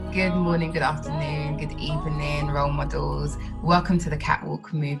Good morning, good afternoon, good evening, role models. Welcome to the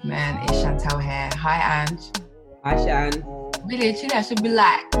CatWalk movement. It's Chantel here. Hi, Ange. Hi, Shan. Really, actually, I should be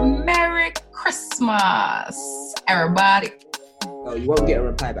like, Merry Christmas, everybody. Oh, you won't get a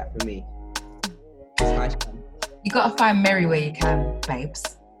reply back from me. Hi, Shan. You gotta find Merry where you can,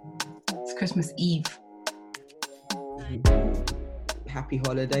 babes. It's Christmas Eve. Happy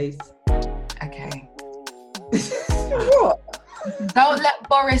holidays. Okay. What? Don't let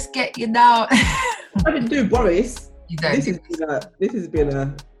Boris get you down. I didn't do Boris. You don't. This has been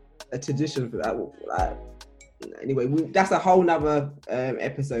a tradition for that. Like, anyway, that's a whole nother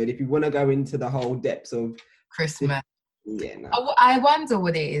episode. If you want to go into the whole depths of Christmas. Yeah, no. I wonder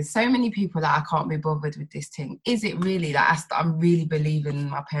what it is. So many people that I can't be bothered with this thing. Is it really like I'm really believing in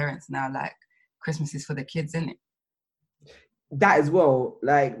my parents now? Like Christmas is for the kids, isn't it? That as well.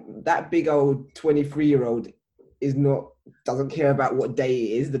 Like that big old 23-year-old doesn't care about what day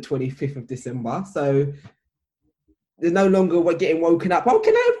it is, the 25th of December. So there's no longer getting woken up. Oh,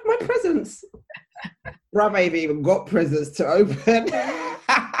 can I open my presents? Bruv, I've even got presents to open.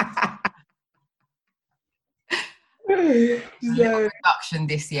 So, production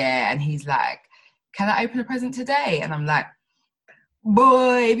this year, and he's like, "Can I open a present today?" And I'm like,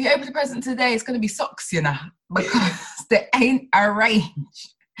 "Boy, if you open a present today, it's gonna be socks, you know, because there ain't a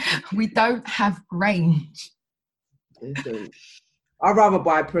range. We don't have range." Listen, I'd rather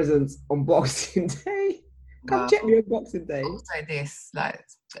buy presents on Boxing Day. Come check me on Boxing Day. Also, this I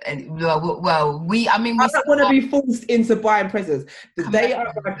don't want to be forced into buying presents. The day I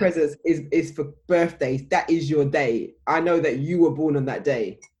buy presents is for birthdays. That is your day. I know that you were born on that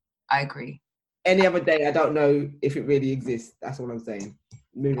day. I agree. Any other day, I don't know if it really exists. That's all I'm saying.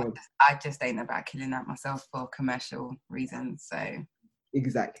 Move on. I just ain't about killing that myself for commercial reasons. So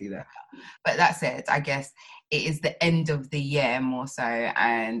exactly that. But that said, I guess it is the end of the year more so,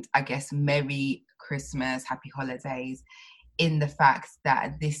 and I guess Merry Christmas, Happy Holidays, in the fact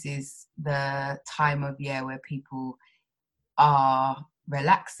that this is the time of year where people are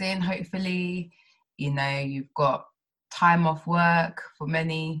relaxing, hopefully. You know, you've got time off work for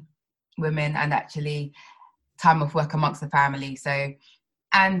many women, and actually time off work amongst the family. So,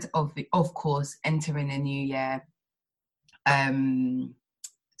 and of course, entering a new year,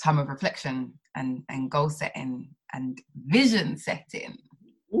 time of reflection and goal setting and vision setting.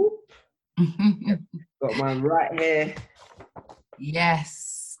 Got mine right here.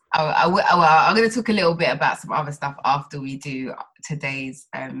 Yes. I'm going to talk a little bit about some other stuff after we do today's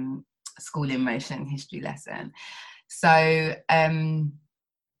school in motion history lesson. So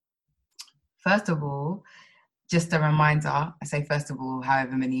first of all, just a reminder, I say first of all,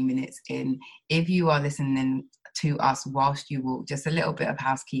 however many minutes in, if you are listening to us whilst you walk, just a little bit of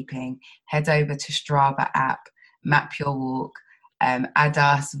housekeeping, head over to Strava app, map your walk, add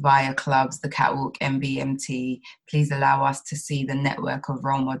us via clubs, the CatWalk MVMT. Please allow us to see the network of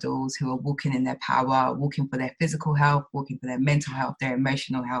role models who are walking in their power, walking for their physical health, walking for their mental health, their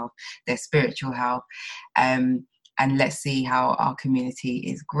emotional health, their spiritual health. And let's see how our community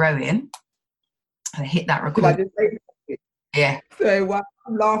is growing. I hit that record. Yeah. So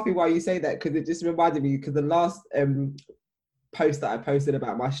I'm laughing while you say that because it just reminded me, because the last post that I posted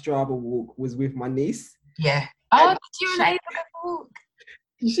about my Strava walk was with my niece. Yeah. Oh, did you and Ava walk?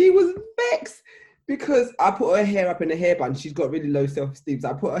 She was vexed because I put her hair up in a hairband. She's got really low self-esteem.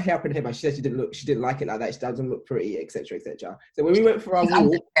 So I put her hair up in a hairband. She said she didn't like it like that. She doesn't look pretty, etc., etc. So when we went for our walk,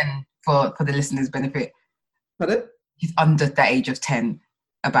 under 10 for the listeners' benefit. Pardon? He's under the age of 10.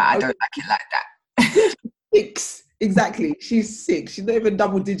 About I don't like it like that. 6, exactly. She's 6. She's not even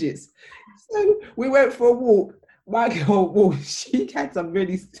double digits. So we went for a walk. My girl, she had some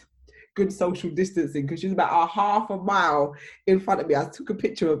really good social distancing because she was about a half a mile in front of me. I took a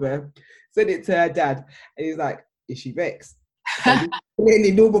picture of her, sent it to her dad, and he's like, "Is she vexed?"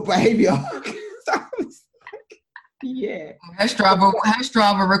 Really normal behaviour. So I was like, yeah. Her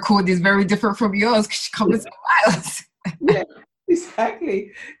Strava record is very different from yours because she covers miles. Yeah.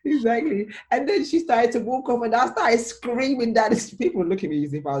 Exactly. And then she started to walk off, and I started screaming down. People look at me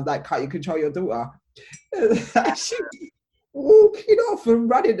as if I was like, "Can't you control your daughter?" She walking off and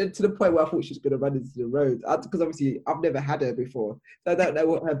running to the point where I thought she was going to run into the road, because obviously I've never had her before, so I don't know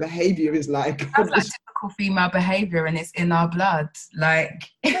what her behaviour is like. That's like typical female behaviour, and it's in our blood. Like,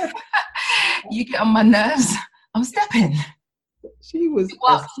 you get on my nerves, I'm stepping. She was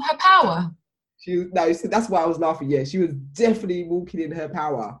her power. So that's why I was laughing. Yeah, she was definitely walking in her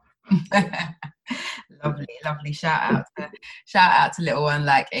power. Lovely. Shout out to little one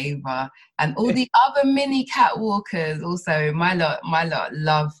like Ava and all the other mini catwalkers. Also, my lot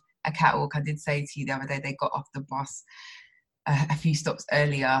love a catwalk. I did say to you the other day, they got off the bus a few stops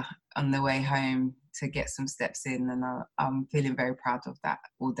earlier on the way home to get some steps in, and I'm feeling very proud of that.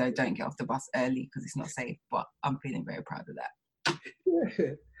 Although don't get off the bus early because it's not safe, but I'm feeling very proud of that.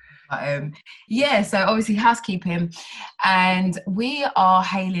 Yeah, so obviously housekeeping, and we are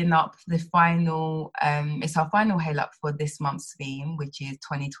hailing up the final, it's our final hail up for this month's theme, which is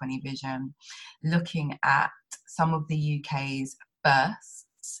 2020 Vision, looking at some of the UK's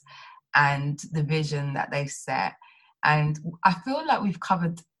firsts and the vision that they've set. And I feel like we've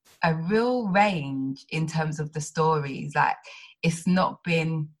covered a real range in terms of the stories. Like, it's not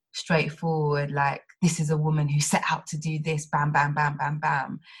been straightforward, like, this is a woman who set out to do this, bam, bam, bam, bam,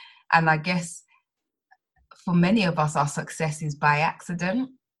 bam. And I guess for many of us, our success is by accident.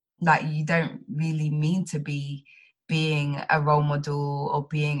 Like, you don't really mean to be being a role model or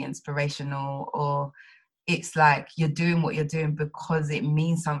being inspirational, or it's like you're doing what you're doing because it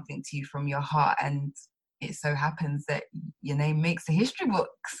means something to you from your heart. And it so happens that your name makes the history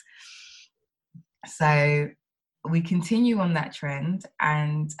books. So we continue on that trend.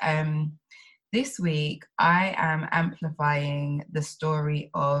 And this week, I am amplifying the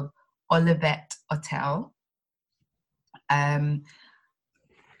story of Olivette Otele. Olivette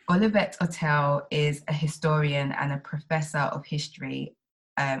Otele is a historian and a professor of history,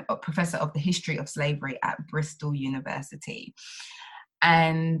 a professor of the history of slavery at Bristol University.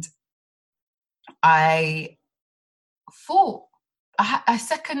 And I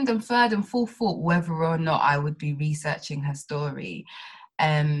second and third and fourth thought whether or not I would be researching her story.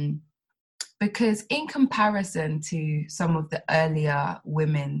 Because in comparison to some of the earlier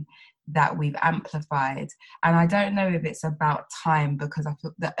women that we've amplified, and I don't know if it's about time, because I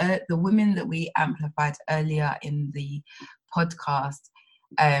feel the women that we amplified earlier in the podcast,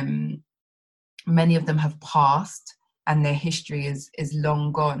 many of them have passed and their history is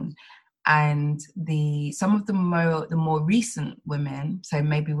long gone. And some of the more recent women, so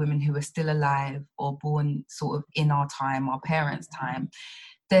maybe women who are still alive or born sort of in our time, our parents' time,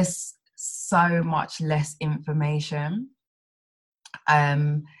 there's so much less information.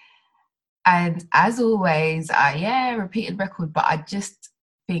 And as always, repeated record, but I just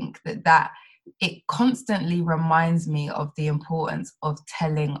think that it constantly reminds me of the importance of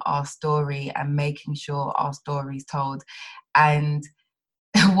telling our story and making sure our story is told. And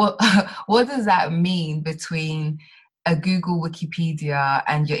what does that mean between a Google Wikipedia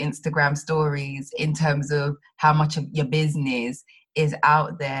and your Instagram stories in terms of how much of your business is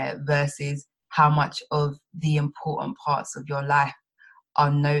out there versus how much of the important parts of your life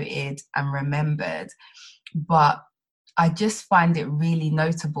are noted and remembered? But I just find it really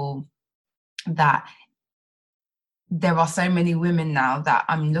notable that there are so many women now that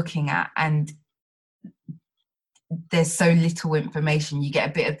I'm looking at, and there's so little information. You get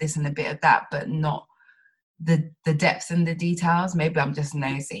a bit of this and a bit of that, but not the depths and the details. Maybe I'm just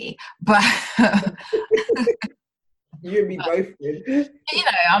nosy, but you and me both.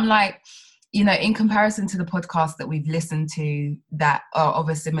 I'm like, in comparison to the podcasts that we've listened to that are of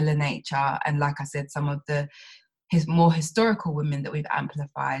a similar nature, and like I said, some of the more historical women that we've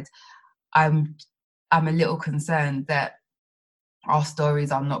amplified, I'm a little concerned that our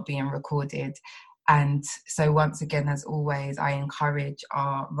stories are not being recorded. And so once again, as always, I encourage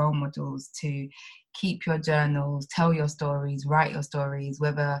our role models to keep your journals, tell your stories, write your stories,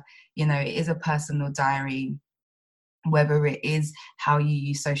 whether, it is a personal diary, whether it is how you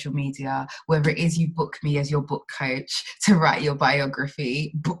use social media, whether it is you book me as your book coach to write your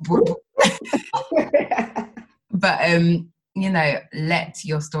biography. But, let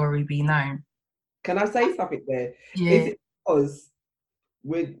your story be known. Can I say something there? Yeah. Is it because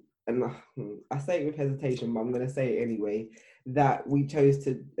and I say it with hesitation, but I'm going to say it anyway, that we chose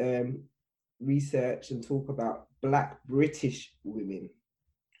to research and talk about Black British women?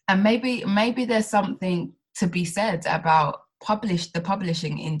 And maybe there's something to be said about the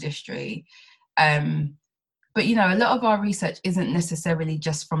publishing industry. But, a lot of our research isn't necessarily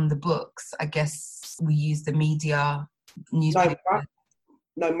just from the books. I guess we use the media, newspapers.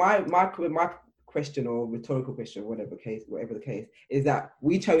 My question, or rhetorical question, whatever the case, is that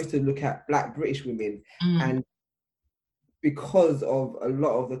we chose to look at Black British women, and because of a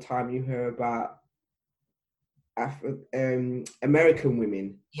lot of the time you hear about American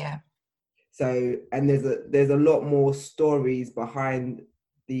women. Yeah. So, and there's a lot more stories behind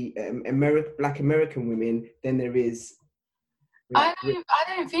the Black American women than there is. I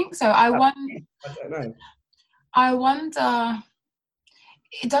don't think so. I don't know. I wonder.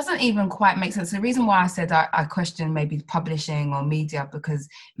 It doesn't even quite make sense. The reason why I said I question maybe publishing or media, because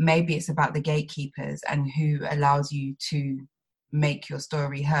maybe it's about the gatekeepers and who allows you to make your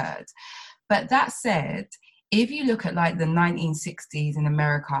story heard. But that said, if you look at like the 1960s in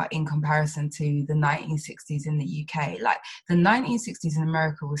America in comparison to the 1960s in the UK, like the 1960s in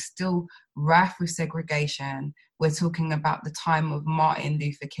America was still rife with segregation. We're talking about the time of Martin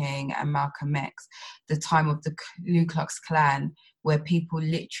Luther King and Malcolm X, the time of the Ku Klux Klan, where people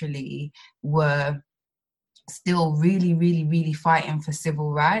literally were still really, really, really fighting for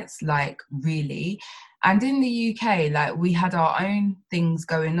civil rights, like really. And in the UK, like we had our own things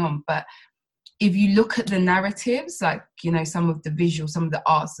going on, but if you look at the narratives, like, you know, some of the visuals, some of the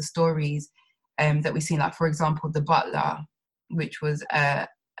arts, the stories that we've seen, like, for example, The Butler, which was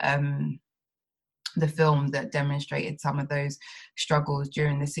the film that demonstrated some of those struggles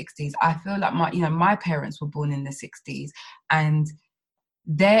during the 60s. I feel like my parents were born in the 60s, and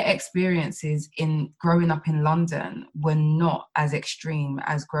their experiences in growing up in London were not as extreme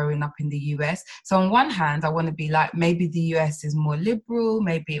as growing up in the US. So on one hand, I want to be like, maybe the US is more liberal,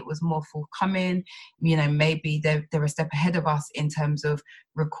 maybe it was more forthcoming, you know, maybe they're a step ahead of us in terms of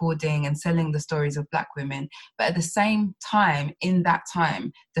recording and selling the stories of Black women. But at the same time, in that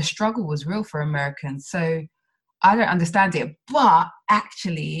time, the struggle was real for Americans. So I don't understand it, but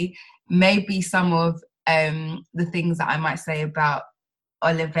actually, maybe some of the things that I might say about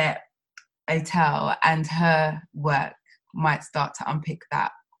Olivette Otele and her work might start to unpick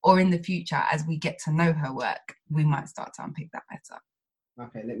that, or in the future, as we get to know her work, we might start to unpick that better.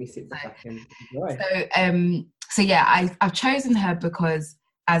 Okay, let me sit back and enjoy. So yeah, I've chosen her because,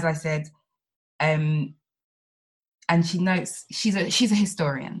 as I said, and she notes she's a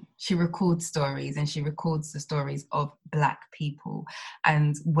historian. She records stories, and she records the stories of Black people.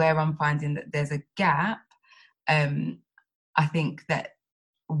 And where I'm finding that there's a gap, I think that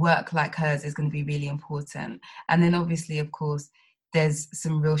work like hers is going to be really important. And then obviously, of course, there's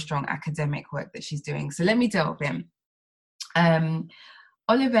some real strong academic work that she's doing. So let me delve in.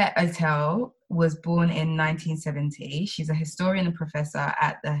 Olivette Otele was born in 1970. She's a historian and professor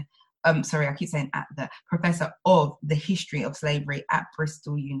at the professor of the history of slavery at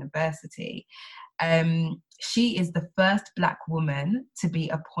Bristol University. She is the first Black woman to be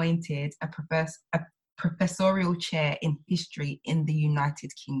appointed a professorial chair in history in the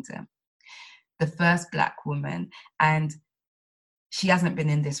United Kingdom. The first Black woman, and she hasn't been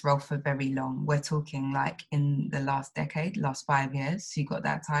in this role for very long. We're talking like in the last 5 years, she got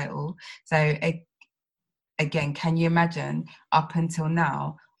that title. So again, can you imagine, up until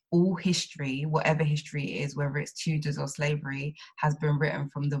now, all history, whatever history it is, whether it's Tudors or slavery, has been written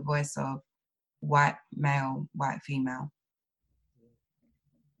from the voice of white male, white female.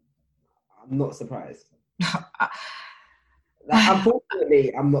 I'm not surprised.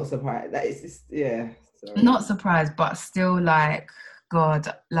 Unfortunately, I'm not surprised. That is just, yeah. Sorry. Not surprised, but still like,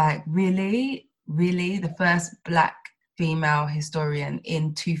 God, like really, the first Black female historian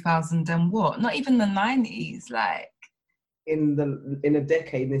in 2000 and what? Not even the 90s, like. In a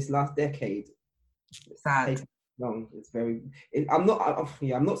decade, this last decade. Sad. Long. It's very. I'm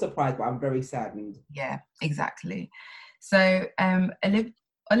not surprised, but I'm very saddened. Yeah, exactly. So,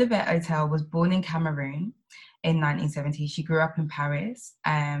 Olivette Otele was born in Cameroon in 1970. She grew up in Paris,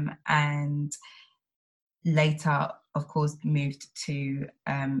 and later, of course, moved to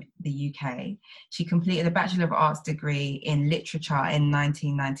the UK. She completed a Bachelor of Arts degree in Literature in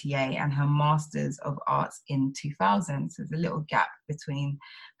 1998 and her Masters of Arts in 2000. So there's a little gap between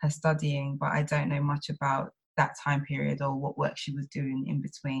her studying, but I don't know much about that time period or what work she was doing in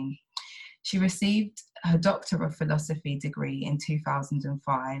between. She received her Doctor of Philosophy degree in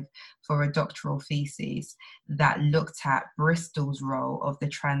 2005 for a doctoral thesis that looked at Bristol's role of the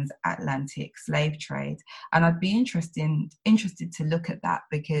transatlantic slave trade. And I'd be interested to look at that,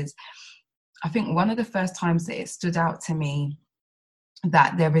 because I think one of the first times that it stood out to me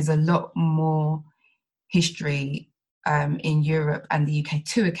that there is a lot more history in Europe and the UK,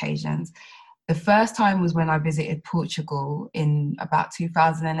 two occasions. The first time was when I visited Portugal in about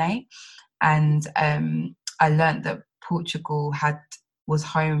 2008. And I learned that Portugal was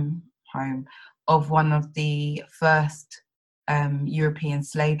home of one of the first European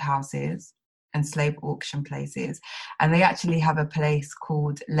slave houses and slave auction places. And they actually have a place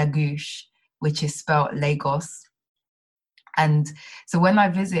called Lagos, which is spelled Lagos. And so when I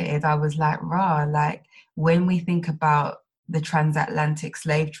visited, I was like, like when we think about the transatlantic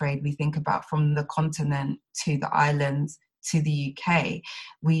slave trade, we think about from the continent to the islands to the UK.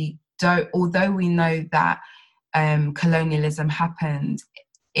 Although we know that colonialism happened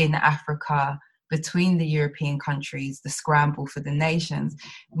in Africa between the European countries, the scramble for the nations,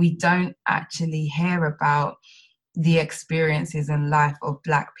 we don't actually hear about the experiences and life of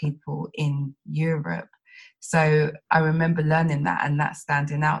Black people in Europe. So I remember learning that and that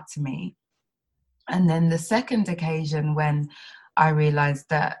standing out to me. And then the second occasion when I realized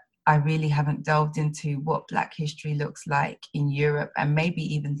that I really haven't delved into what Black history looks like in Europe and maybe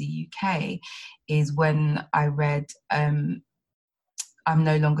even the UK is when I read I'm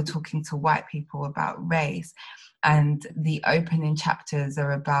No Longer Talking to White People About Race. And the opening chapters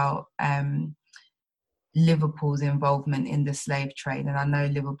are about Liverpool's involvement in the slave trade. And I know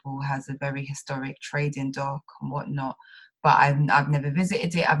Liverpool has a very historic trading dock and whatnot, but I've never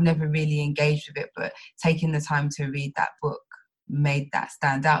visited it. I've never really engaged with it, but taking the time to read that book made that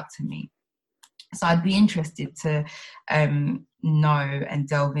stand out to me. So I'd be interested to know and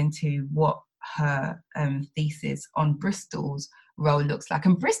delve into what her thesis on Bristol's role looks like.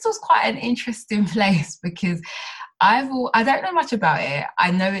 And Bristol's quite an interesting place because I don't know much about it.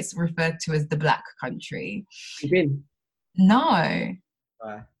 I know it's referred to as the Black Country. You been? No.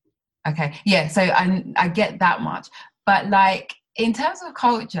 Why? Okay. Yeah. So I get that much, but like in terms of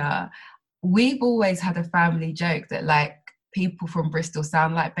culture, we've always had a family joke that like people from Bristol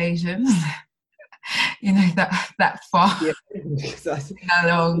sound like Bajans. You know, that far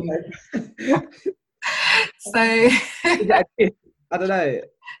along. Yeah. So I don't know.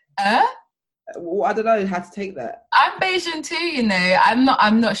 Well, I don't know how to take that. I'm Bayesian too, you know. I'm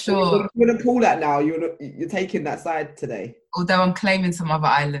not sure. You're gonna pull that now. You're taking that side today. Although I'm claiming some other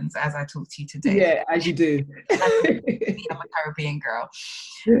islands as I talk to you today. Yeah, as you do. I'm a Caribbean girl.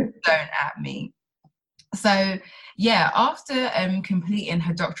 Don't at me. So yeah, after completing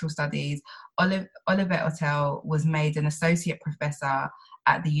her doctoral studies, Olivette Otele was made an associate professor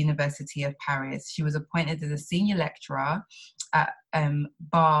at the University of Paris. She was appointed as a senior lecturer at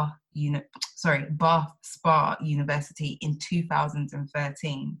Bath Spa University in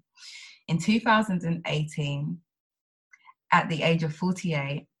 2013. In 2018, at the age of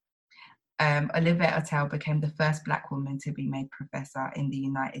 48, Olivette Otele became the first Black woman to be made professor in the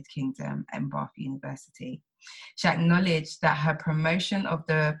United Kingdom at Bath University. She acknowledged that her promotion of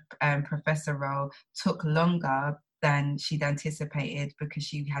the professor role took longer than she'd anticipated because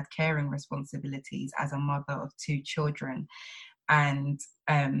she had caring responsibilities as a mother of 2 children, and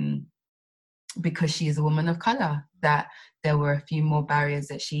because she is a woman of colour, that there were a few more barriers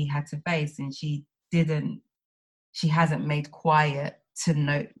that she had to face, and she hasn't made quiet to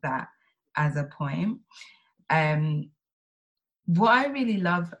note that as a point. What I really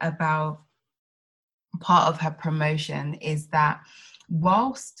love about part of her promotion is that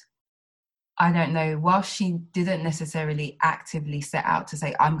whilst she didn't necessarily actively set out to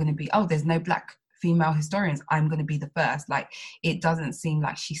say, I'm going to be, there's no Black female historians, I'm going to be the first. Like, it doesn't seem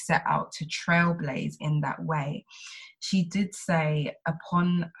like she set out to trailblaze in that way. She did say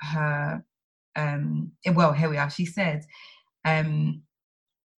upon her, here we are, she said, that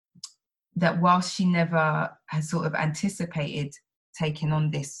whilst she never has sort of anticipated taking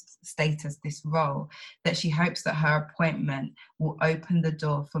on this status, this role, that she hopes that her appointment will open the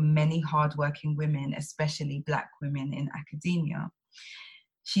door for many hardworking women, especially Black women in academia.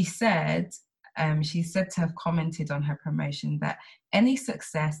 She said to have commented on her promotion that any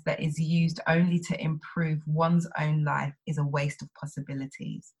success that is used only to improve one's own life is a waste of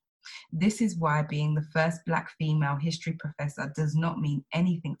possibilities. This is why being the first Black female history professor does not mean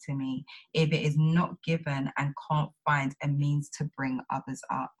anything to me if it is not given and can't find a means to bring others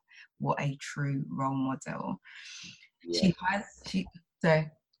up. What a true role model. Yeah. So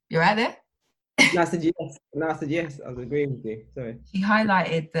you're right there? No, I said yes. I was agreeing with you. Sorry. She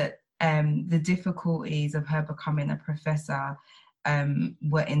highlighted that the difficulties of her becoming a professor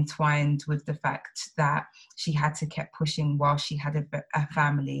were entwined with the fact that she had to keep pushing while she had a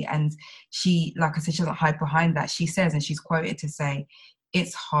family. And she, like I said, she doesn't hide behind that. She says, and she's quoted to say,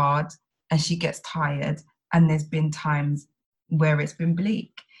 it's hard and she gets tired, and there's been times where it's been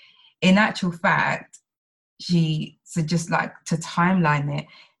bleak. In actual fact, just like to timeline it,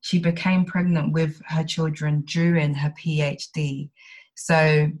 she became pregnant with her children during her PhD.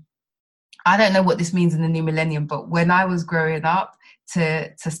 So I don't know what this means in the new millennium, but when I was growing up,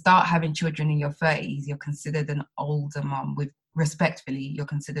 to start having children in your 30s, you're considered an older mum. Respectfully, you're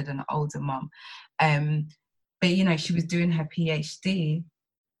considered an older mum. But, you know, she was doing her PhD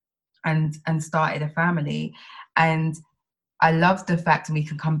and started a family. And I love the fact, and we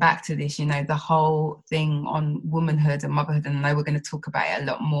can come back to this, you know, the whole thing on womanhood and motherhood. And I know we're going to talk about it a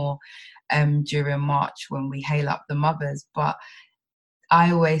lot more during March when we hail up the mothers. But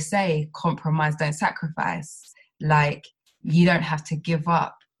I always say, compromise, don't sacrifice. Like, you don't have to give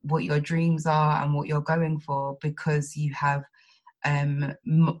up what your dreams are and what you're going for because you have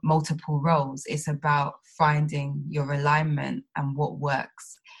multiple roles. It's about finding your alignment and what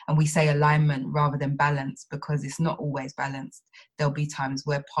works. And we say alignment rather than balance because it's not always balanced. There'll be times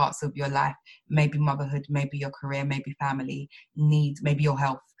where parts of your life, maybe motherhood, maybe your career, maybe family, maybe your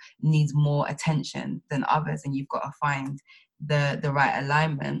health needs more attention than others, and you've got to find the right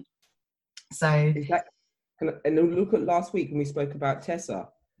alignment. So exactly. And look at last week when we spoke about Tessa.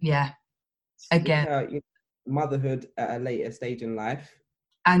 Yeah, again, how, motherhood at a later stage in life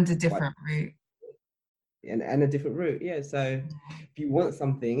and a different route. And a different route, yeah. So if you want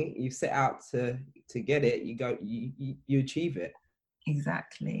something, you set out to get it, you achieve it.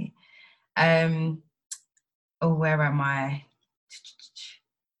 Exactly. Where am I?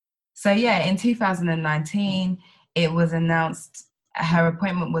 So yeah, in 2019 it was announced, her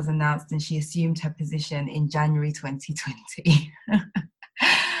appointment was announced, and she assumed her position in January 2020.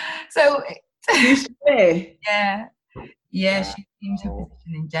 So yeah, wow. She assumed her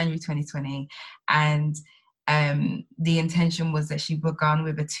position in January 2020, and the intention was that she began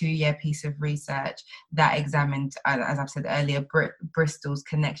with a 2-year piece of research that examined, as I've said earlier, Bristol's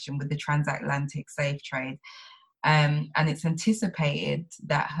connection with the transatlantic slave trade. And it's anticipated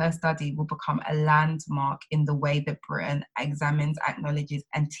that her study will become a landmark in the way that Britain examines, acknowledges,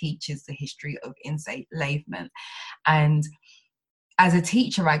 and teaches the history of enslavement. And as a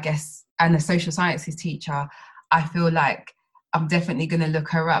teacher, I guess, and a social sciences teacher, I feel like I'm definitely going to look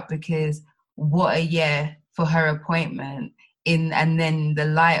her up, because what a year for her appointment, and then the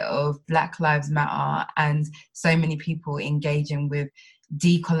light of Black Lives Matter and so many people engaging with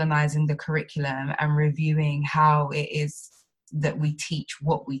decolonizing the curriculum and reviewing how it is that we teach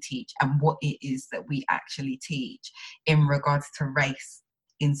what we teach and what it is that we actually teach in regards to race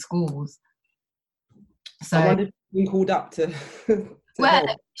in schools. So I wonder if you've been called up to well,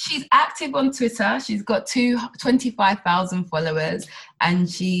 help. She's active on Twitter. She's got 25,000 followers, and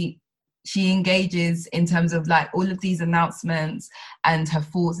she engages in terms of like all of these announcements, and her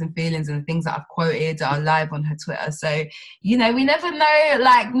thoughts and feelings and the things that I've quoted are live on her Twitter. So, we never know,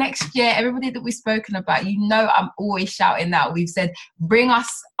 like next year, everybody that we've spoken about, I'm always shouting out. We've said, bring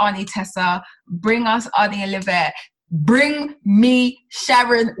us Auntie Tessa, bring us Auntie Olivette, bring me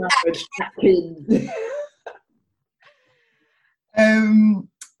Sharon Atkins.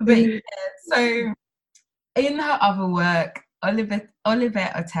 But yeah, so in her other work, Olivette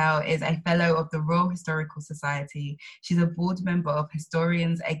Otele is a fellow of the Royal Historical Society. She's a board member of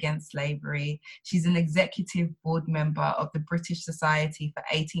Historians Against Slavery. She's an executive board member of the British Society for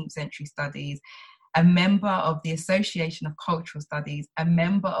 18th Century Studies, a member of the Association of Cultural Studies, a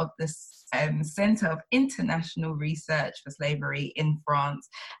member of the Centre of International Research for Slavery in France,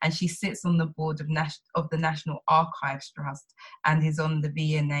 and she sits on the board of the National Archives Trust and is on the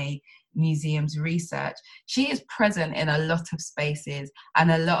V&A Museum's research. She is present in a lot of spaces,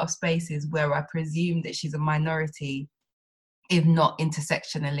 and a lot of spaces where I presume that she's a minority, if not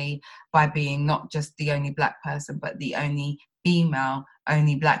intersectionally, by being not just the only Black person, but the only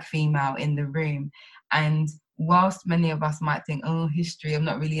Black female in the room. And whilst many of us might think, oh, history, I'm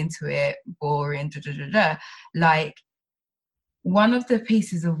not really into it, boring, like one of the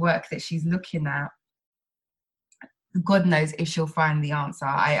pieces of work that she's looking at, God knows if she'll find the answer.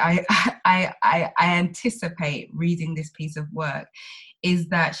 I anticipate reading this piece of work is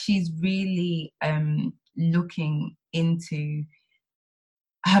that she's really looking into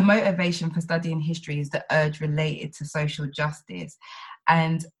her motivation for studying history is the urge related to social justice.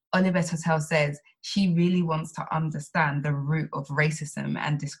 And Olivette Otele says she really wants to understand the root of racism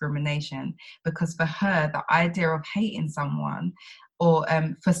and discrimination, because for her, the idea of hating someone or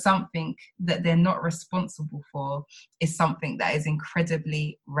for something that they're not responsible for is something that is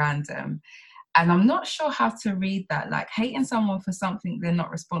incredibly random. And I'm not sure how to read that. Like, hating someone for something they're not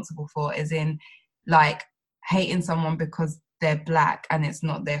responsible for, as in like hating someone because they're Black and it's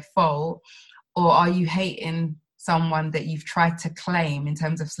not their fault? Or are you hating someone that you've tried to claim in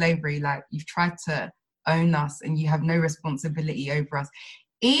terms of slavery, like you've tried to own us and you have no responsibility over us?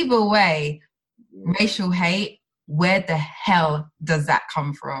 Either way, racial hate, where the hell does that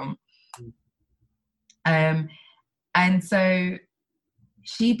come from? And so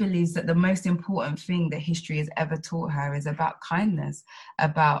she believes that the most important thing that history has ever taught her is about kindness,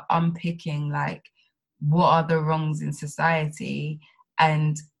 about unpicking like what are the wrongs in society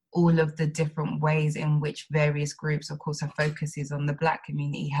and all of the different ways in which various groups, of course, her focus is on the Black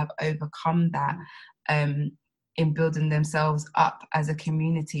community, have overcome that in building themselves up as a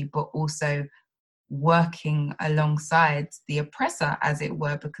community, but also working alongside the oppressor, as it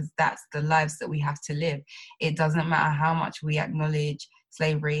were, because that's the lives that we have to live. It doesn't matter how much we acknowledge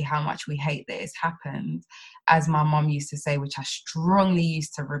slavery, how much we hate that it's happened, as my mom used to say, which I strongly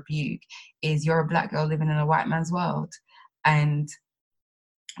used to rebuke, is you're a black girl living in a white man's world. And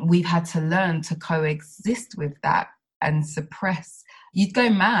we've had to learn to coexist with that and suppress. You'd go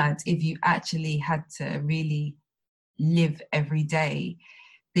mad if you actually had to really live every day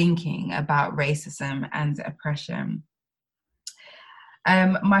thinking about racism and oppression.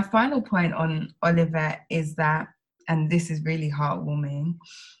 My final point on Olivette is that, and this is really heartwarming,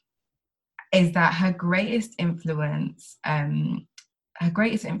 is that her greatest influence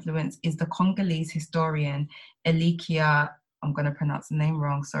is the Congolese historian Elikia, I'm going to pronounce the name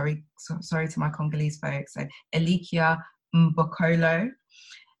wrong, sorry to my Congolese folks, so Elikia Mbokolo.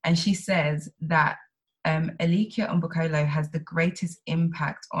 And she says that Elikia Mbokolo has had the greatest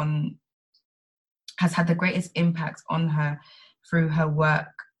impact on her through her work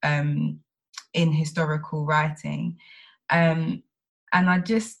in historical writing. And I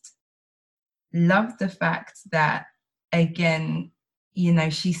just love the fact that, again, you know,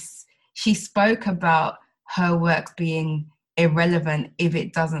 she spoke about her work being irrelevant if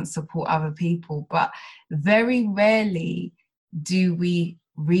it doesn't support other people, but very rarely do we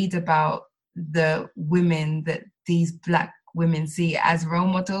read about the women that these Black women see as role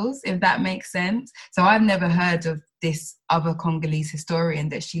models, if that makes sense. So I've never heard of this other Congolese historian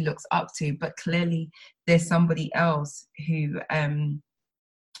that she looks up to, but clearly there's somebody else who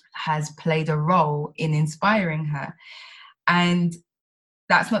has played a role in inspiring her. And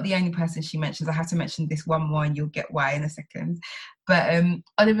that's not the only person she mentions. I have to mention this one more and you'll get why in a second. But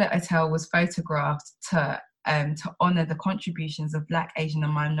Olivette Otele was photographed to honour the contributions of Black, Asian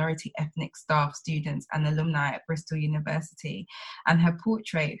and minority ethnic staff, students and alumni at Bristol University. And her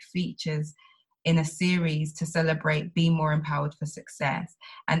portrait features in a series to celebrate Be More Empowered for Success.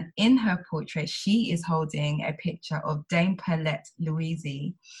 And in her portrait, she is holding a picture of Dame Paulette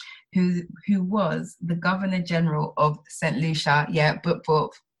Louise, who was the Governor General of St. Lucia. Yeah,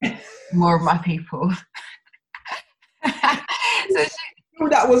 boop, more of my people. So Who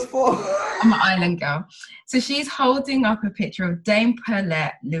that was for? I'm an island girl. So she's holding up a picture of Dame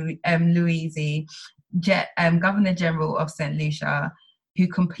Paulette Louise, Governor General of St. Lucia, who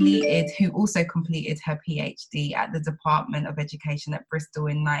also completed her PhD at the Department of Education at Bristol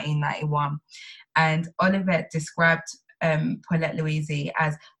in 1991. And Olivette described Paulette Louise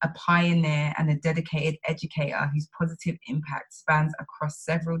as a pioneer and a dedicated educator whose positive impact spans across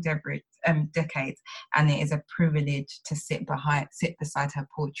several decades, and it is a privilege to sit beside her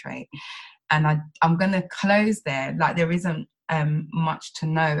portrait. And I'm going to close there. Like, there isn't much to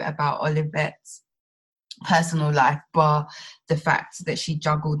know about Olivette's personal life, bar the fact that she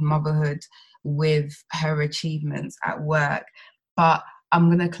juggled motherhood with her achievements at work. But I'm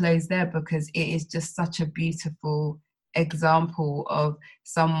going to close there because it is just such a beautiful example of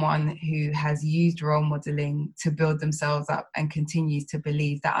someone who has used role modeling to build themselves up and continues to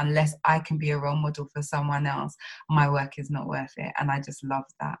believe that unless I can be a role model for someone else, my work is not worth it. And I just love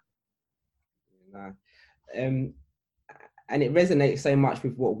that. And it resonates so much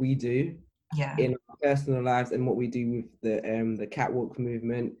with what we do in our personal lives and what we do with the CatWalk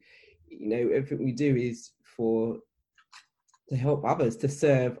movement. You know, everything we do is to help others, to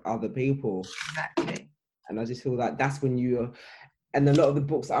serve other people. Exactly. And I just feel like that's when and a lot of the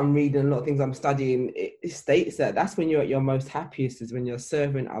books I'm reading, a lot of things I'm studying, it states that that's when you're at your most happiest, is when you're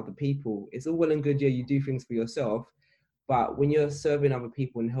serving other people. It's all well and good, you do things for yourself, but when you're serving other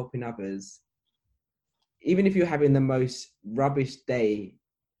people and helping others, even if you're having the most rubbish day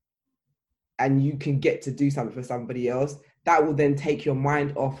and you can get to do something for somebody else, that will then take your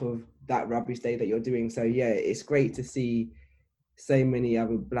mind off of that rubbish day that you're doing. So yeah, it's great to see so many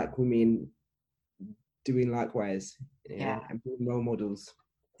other Black women doing likewise, and being role models.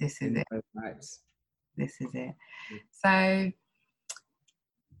 This is it. This is it. So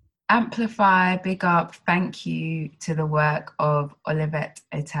amplify, big up, thank you to the work of Olivette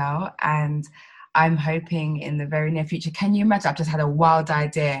Otele, and I'm hoping in the very near future, can you imagine, I've just had a wild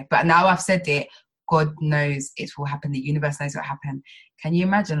idea, but now I've said it, God knows it will happen, the universe knows what will happen. Can you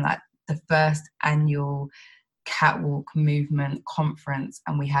imagine like the first annual CatWalk movement conference,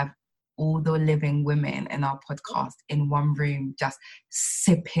 and we have all the living women in our podcast in one room, just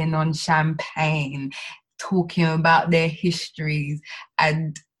sipping on champagne, talking about their histories,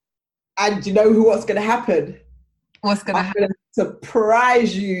 and you know what's going to happen? What's going to happen? I'm going to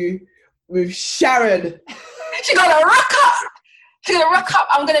surprise you with Sharon. She's gonna rock up.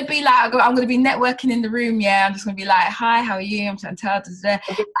 I'm gonna be networking in the room. Yeah, I'm just gonna be like, hi, how are you? I'm trying to tell her,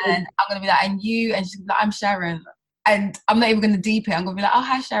 and I'm gonna be like, and you, and she's gonna be like, I'm Sharon, and I'm not even gonna deep it. I'm gonna be like, oh,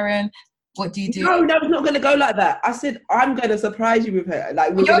 hi, Sharon. What do you do? No, it's not going to go like that. I said, I'm going to surprise you with her. Like,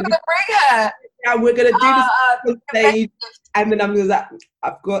 You're going to bring her. Yeah, we're going to do this on stage. And then I'm going to like,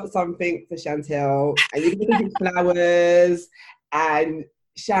 I've got something for Chantel. And you're going to give flowers. And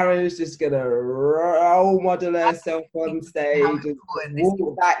Sharon's just going to role model herself on stage. And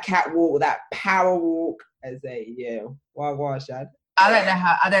walk that catwalk, that power walk. And say, yeah, why, Shad?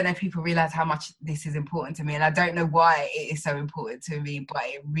 I don't know if people realize how much this is important to me, and I don't know why it is so important to me, but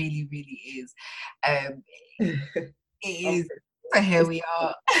it really, really is. It is. So here we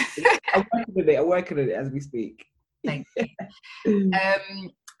are. I'm working on it as we speak. Thank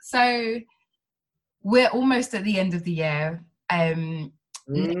you. So we're almost at the end of the year. I mean,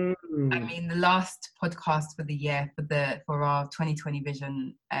 the last podcast for the year for our 2020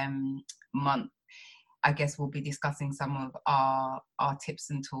 vision month, I guess we'll be discussing some of our tips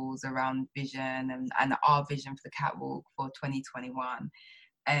and tools around vision and our vision for the catwalk for 2021.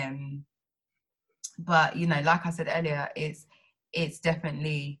 But, you know, like I said earlier, it's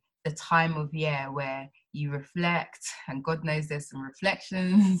definitely the time of year where you reflect, and God knows there's some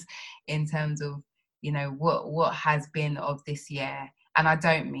reflections in terms of, you know, what has been of this year. And I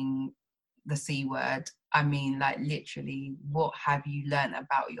don't mean the C word. I mean, like, literally, what have you learned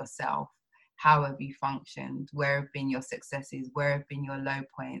about yourself? How have you functioned? Where have been your successes? Where have been your low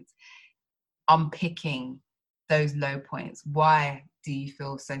points? Unpicking those low points. Why do you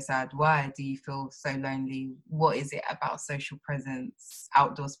feel so sad? Why do you feel so lonely? What is it about social presence,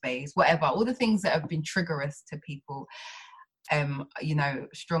 outdoor space, whatever? All the things that have been triggerous to people, you know,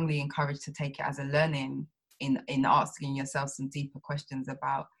 strongly encouraged to take it as a learning in asking yourself some deeper questions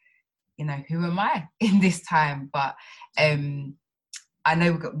about, you know, who am I in this time? But I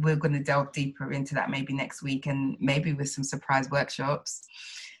know we're going to delve deeper into that maybe next week, and maybe with some surprise workshops,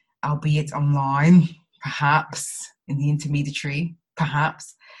 albeit online, perhaps in the intermediary,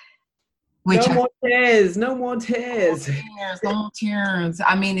 perhaps. No more tears. No more tears.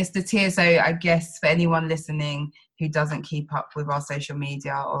 I mean, it's the tears. So I guess for anyone listening who doesn't keep up with our social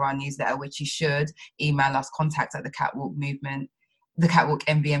media or our newsletter, which you should, email us, contact at the CatWalk movement,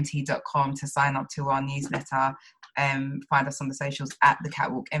 thecatwalkmvmt.com to sign up to our newsletter. Find us on the socials at the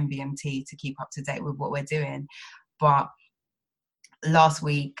CatWalk MVMT to keep up to date with what we're doing. But last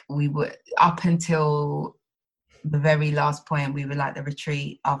week we were up until the very last point, we were like the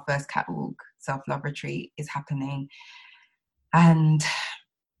retreat, our first catwalk self-love retreat is happening, and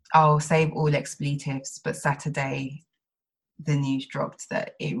I'll save all expletives, but Saturday the news dropped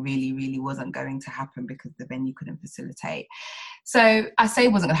that it really, really wasn't going to happen because the venue couldn't facilitate. So I say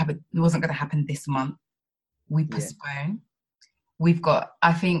it wasn't going to happen this month. We postpone. We've got,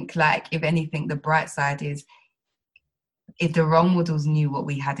 I think, like, if anything, the bright side is if the role models knew what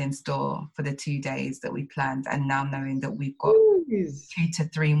we had in store for the 2 days that we planned, and now knowing that we've got 2 to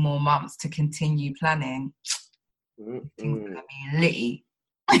 3 more months to continue planning, things are going to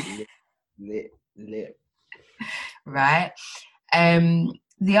be lit. Right?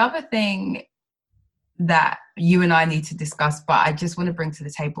 The other thing that you and I need to discuss, but I just want to bring to the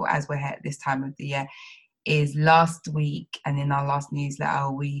table as we're at this time of the year, is last week and in our last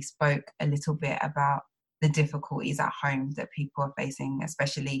newsletter, we spoke a little bit about the difficulties at home that people are facing,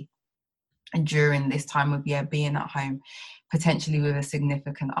 especially during this time of year, being at home, potentially with a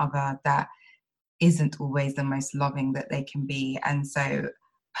significant other that isn't always the most loving that they can be. And so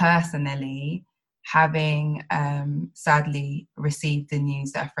personally, having sadly received the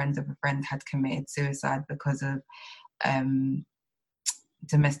news that a friend of a friend had committed suicide because of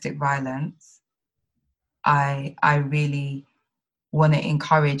domestic violence, I really want to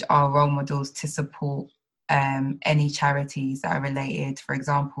encourage our role models to support any charities that are related. For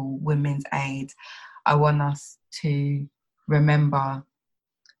example, Women's Aid. I want us to remember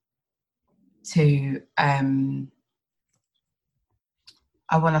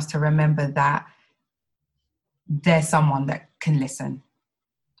that there's someone that can listen,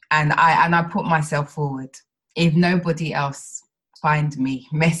 and I put myself forward. If nobody else, find me,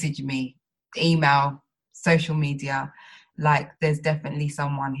 message me, email, social media. Like, there's definitely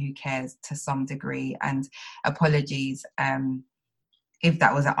someone who cares to some degree. And apologies if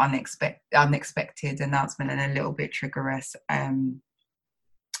that was an unexpected announcement and a little bit triggerous. And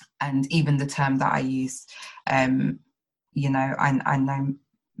even the term that I used, you know, I know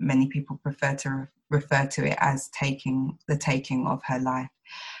many people prefer to refer to it as the taking of her life.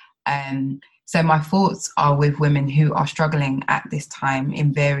 So my thoughts are with women who are struggling at this time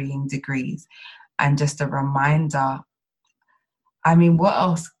in varying degrees. And just a reminder, I mean, what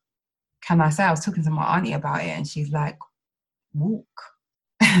else can I say? I was talking to my auntie about it, and she's like, walk.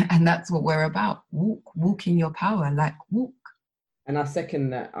 And that's what we're about. Walk in your power, like walk. And I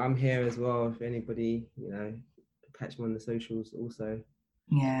second that. I'm here as well. If anybody, catch me on the socials also.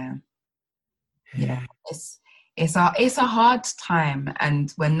 Yeah. It's a hard time,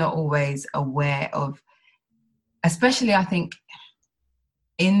 and we're not always aware of, especially I think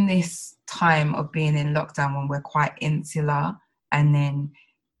in this time of being in lockdown when we're quite insular, and then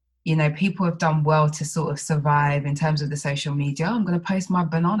people have done well to sort of survive in terms of the social media. I'm going to post my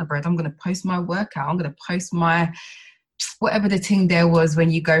banana bread, I'm going to post my workout, I'm going to post my whatever the thing there was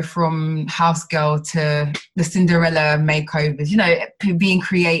when you go from house girl to the Cinderella makeovers, being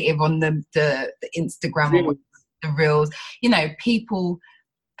creative on the Instagram or the reels. People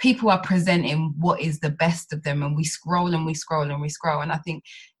are presenting what is the best of them, and we scroll and we scroll and we scroll. And I think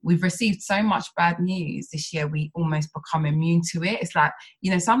we've received so much bad news this year, we almost become immune to it. It's like,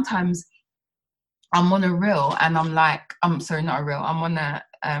 sometimes I'm on a reel and I'm like, I'm sorry, not a reel, I'm on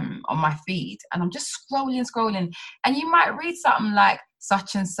my feed and I'm just scrolling, and you might read something like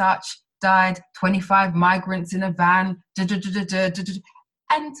such and such died, 25 migrants in a van, and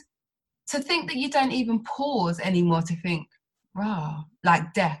to think that you don't even pause anymore to think, wow,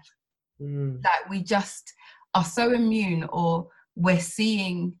 like death. Like we just are so immune, or we're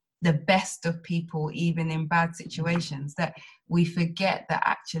seeing the best of people even in bad situations, that we forget that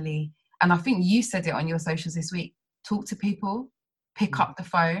actually, and I think you said it on your socials this week, talk to people, pick up the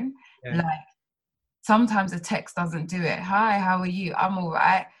phone. Like sometimes a text doesn't do it. Hi, how are you? I'm all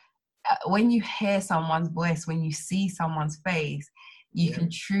right. When you hear someone's voice, when you see someone's face, you can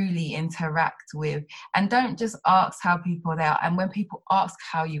truly interact with, and don't just ask how people are. And when people ask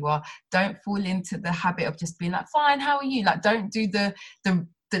how you are, don't fall into the habit of just being like, fine, how are you? Like, don't do the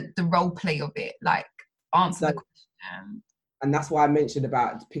role play of it. Like, answer the question. And that's why I mentioned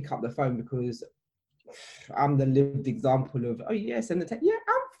about pick up the phone, because I'm the lived example of, oh yes, and the text, yeah,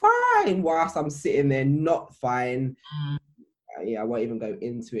 I'm fine, whilst I'm sitting there not fine. I won't even go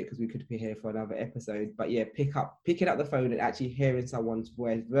into it because we could be here for another episode. But yeah, picking up the phone and actually hearing someone's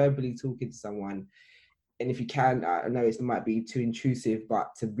voice, verbally talking to someone. And if you can, I know it might be too intrusive,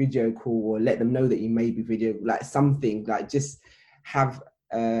 but to video call or let them know that you may be video, like something, like just have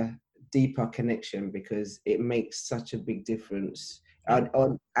a deeper connection, because it makes such a big difference.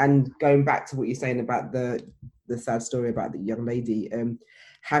 And going back to what you're saying about the sad story about the young lady,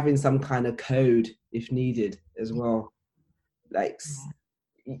 having some kind of code if needed as well. Like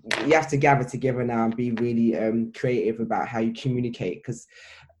you have to gather together now and be really creative about how you communicate, because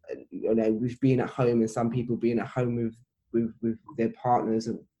with being at home, and some people being at home with their partners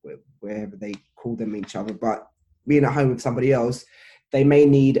and wherever they call them each other, but being at home with somebody else, they may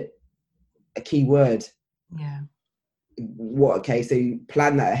need a key word. So you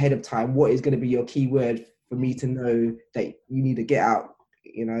plan that ahead of time. What is going to be your key word for me to know that you need to get out,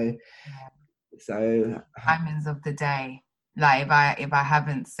 so timings of the day. Like if I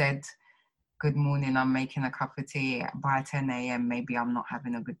haven't said good morning, I'm making a cup of tea by 10 a.m, maybe I'm not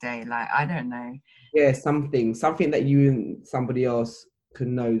having a good day. Like, I don't know. Yeah, something that you and somebody else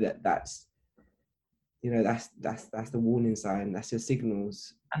can know that's the warning sign. That's your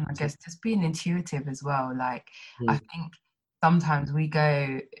signals. And I guess just being intuitive as well. Like, I think sometimes we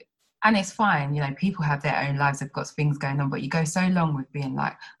go, and it's fine, people have their own lives, they've got things going on, but you go so long with being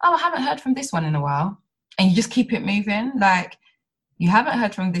like, oh, I haven't heard from this one in a while. And you just keep it moving. Like, you haven't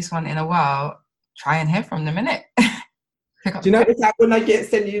heard from this one in a while, try and hear from them, innit? Do you know, it's like when I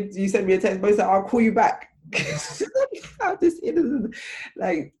send you send me a text, but I'll call you back.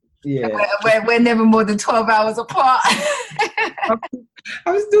 Like, yeah. We're never more than 12 hours apart.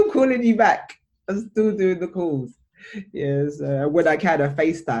 I'm still calling you back. I'm still doing the calls. Yes, when I can, I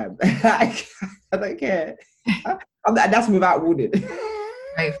FaceTime. I don't care. That's without warning.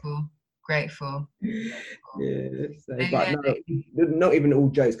 Grateful. Yeah, but no, not even all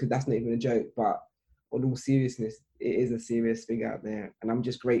jokes, because that's not even a joke, but on all seriousness, it is a serious thing out there, and I'm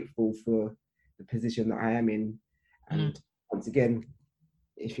just grateful for the position that I am in. And once again,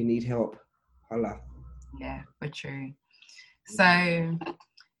 if you need help, holla. Yeah, we're true. So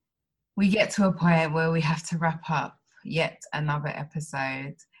we get to a point where we have to wrap up yet another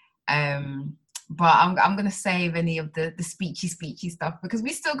episode. But I'm going to save any of the speechy stuff, because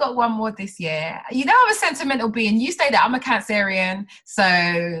we still got one more this year. I'm a sentimental being. You say that I'm a Cancerian, so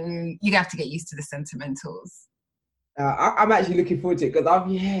you have to get used to the sentimentals. I'm actually looking forward to it,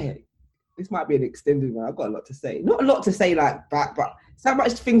 because this might be an extended one. I've got a lot to say. Not a lot to say like that, but so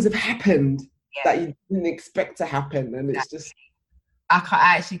much things have happened that you didn't expect to happen, and it's just...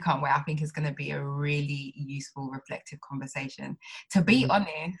 I actually can't wait. I think it's going to be a really useful, reflective conversation. To be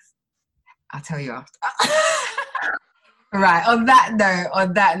honest, I'll tell you after. Right, on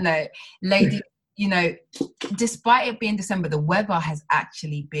that note, ladies, you know, despite it being December, the weather has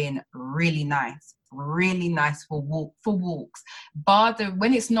actually been really nice for walks. Bar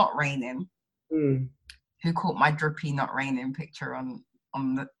when it's not raining. Who caught my drippy not raining picture on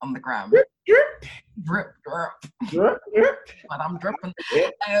the gram? Drip. But I'm dripping.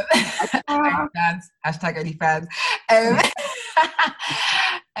 OnlyFans, #OnlyFans.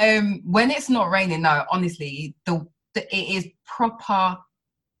 When it's not raining, no, honestly, it is proper.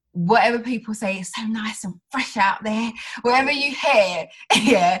 Whatever people say, it's so nice and fresh out there. Whatever you hear,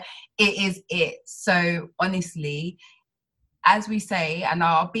 yeah, it is it. So honestly, as we say, and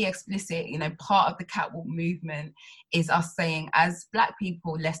I'll be explicit, you know, part of the catwalk movement is us saying, as Black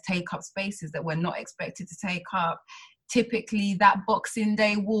people, let's take up spaces that we're not expected to take up. Typically, that Boxing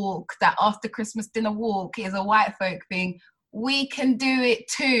Day walk, that after Christmas dinner walk is a white folk thing. We can do it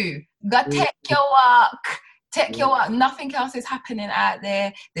too. Go take your walk. Take your walk. Nothing else is happening out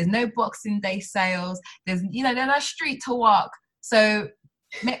there. There's no Boxing Day sales. There's no street to walk. So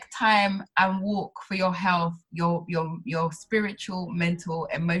make time and walk for your health, your spiritual, mental,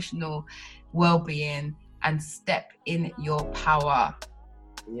 emotional well-being, and step in your power.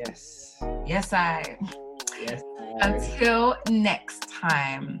 Yes. Yes, Until next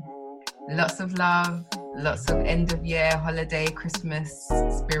time, lots of love, lots of end of year, holiday, Christmas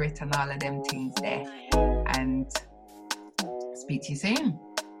spirit and all of them things there. And speak to you soon.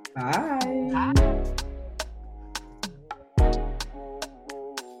 Bye. Bye.